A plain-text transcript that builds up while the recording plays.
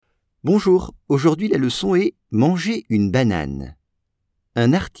Bonjour, aujourd'hui la leçon est « Manger une banane ».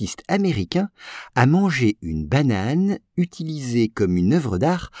 Un artiste américain a mangé une banane utilisée comme une œuvre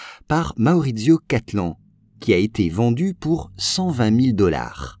d'art par Maurizio Cattelan, qui a été vendue pour $120 000.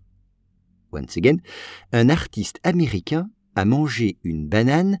 Once again, un artiste américain a mangé une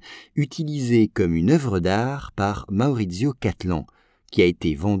banane utilisée comme une œuvre d'art par Maurizio Cattelan, qui a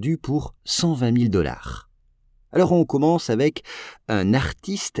été vendue pour $120 000. Alors on commence avec un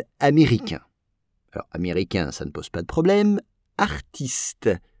artiste américain. Alors américain, ça ne pose pas de problème. Artiste,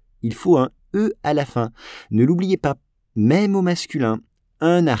 il faut un « e » à la fin. Ne l'oubliez pas, même au masculin,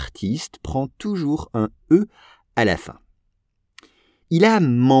 un artiste prend toujours un « e » à la fin. Il a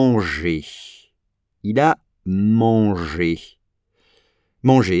mangé. Il a mangé.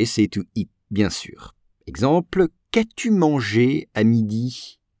 Manger, c'est to eat, bien sûr. Exemple, qu'as-tu mangé à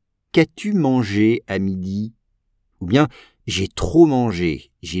midi? Qu'as-tu mangé à midi? Ou bien, j'ai trop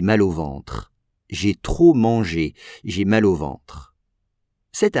mangé, j'ai mal au ventre. J'ai trop mangé, j'ai mal au ventre.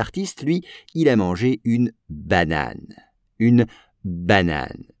 Cet artiste, lui, il a mangé une banane. Une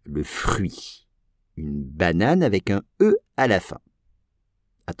banane, le fruit. Une banane avec un « e » à la fin.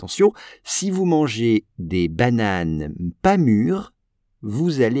 Attention, si vous mangez des bananes pas mûres,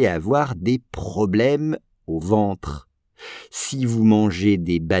 vous allez avoir des problèmes au ventre. Si vous mangez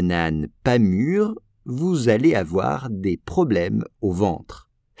des bananes pas mûres, vous allez avoir des problèmes au ventre,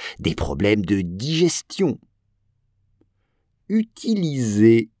 des problèmes de digestion.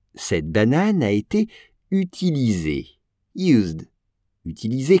 Utiliser, cette banane a été utilisée, used,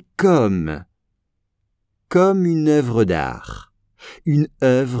 utilisée comme une œuvre d'art. Une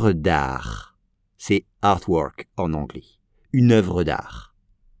œuvre d'art, c'est artwork en anglais, une œuvre d'art.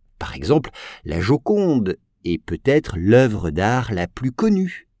 Par exemple, la Joconde est peut-être l'œuvre d'art la plus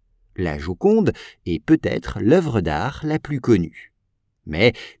connue. La Joconde est peut-être l'œuvre d'art la plus connue.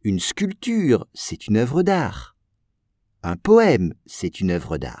 Mais une sculpture, c'est une œuvre d'art. Un poème, c'est une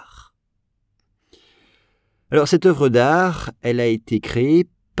œuvre d'art. Alors cette œuvre d'art, elle a été créée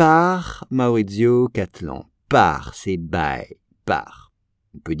par Maurizio Cattelan. Par, c'est by, par.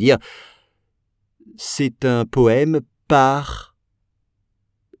 On peut dire, c'est un poème par,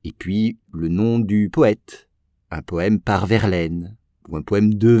 et puis le nom du poète. Un poème par Verlaine. Ou un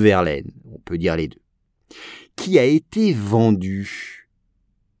poème de Verlaine, on peut dire les deux, qui a été vendu.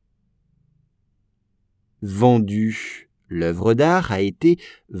 Vendu. L'œuvre d'art a été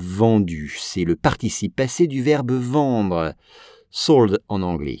vendue. C'est le participe passé du verbe vendre. Sold en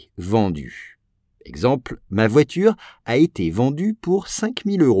anglais, vendu. Exemple, ma voiture a été vendue pour 5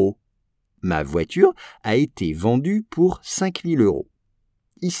 000 €. Ma voiture a été vendue pour 5 000 €.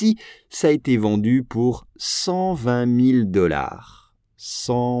 Ici, ça a été vendu pour $120 000.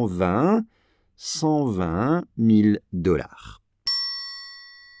 120 000 $.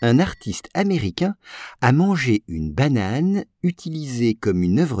 Un artiste américain a mangé une banane utilisée comme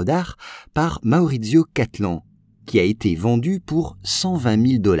une œuvre d'art par Maurizio Cattelan, qui a été vendue pour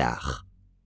 $120 000.